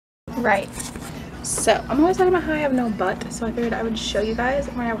Right. So, I'm always talking about how I have no butt, so I figured I would show you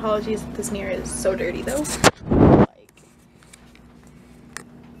guys. My apologies if this mirror is so dirty though. Like,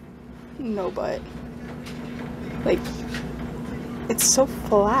 no butt. Like, it's so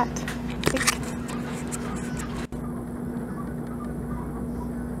flat. Like,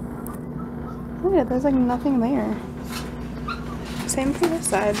 look at it, there's like nothing there. Same for this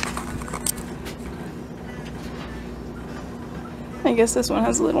side. I guess this one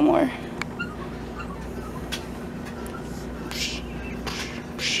has a little more.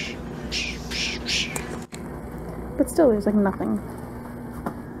 But still, there's like nothing.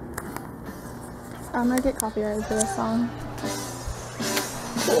 I'm gonna get copyrighted for this song.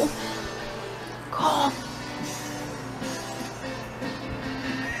 Cool. Cool.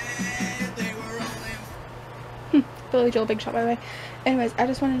 Billy Joel, big shot, by the way. Anyways, I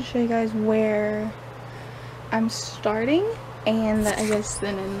just wanted to show you guys where I'm starting, and that I guess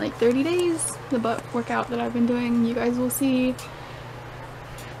then in like 30 days, the butt workout that I've been doing, you guys will see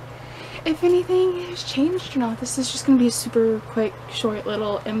if anything has changed or not. This is just gonna be a super quick, short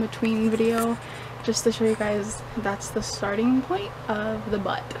little in-between video just to show you guys that's the starting point of the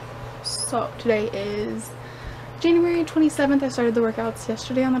butt. So today is January 27th. I started the workouts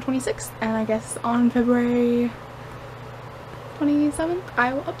yesterday on the 26th, and I guess on February 27th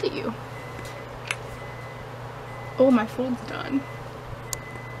I will update you. Oh, my food's done.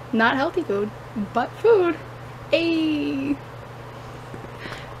 Not healthy food, but food. Ayy.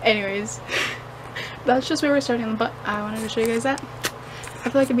 Anyways, that's just where we're starting on the butt. I wanted to show you guys that. I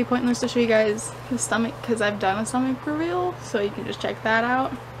feel like it'd be pointless to show you guys the stomach because I've done a stomach reveal, so you can just check that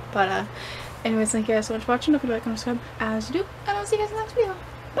out. But anyways, thank you guys so much for watching. Don't forget to like and subscribe as you do, and I'll see you guys in the next video.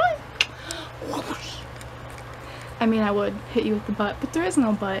 Bye! I mean, I would hit you with the butt, but there is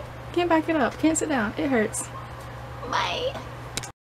no butt. Can't back it up. Can't sit down. It hurts. Bye!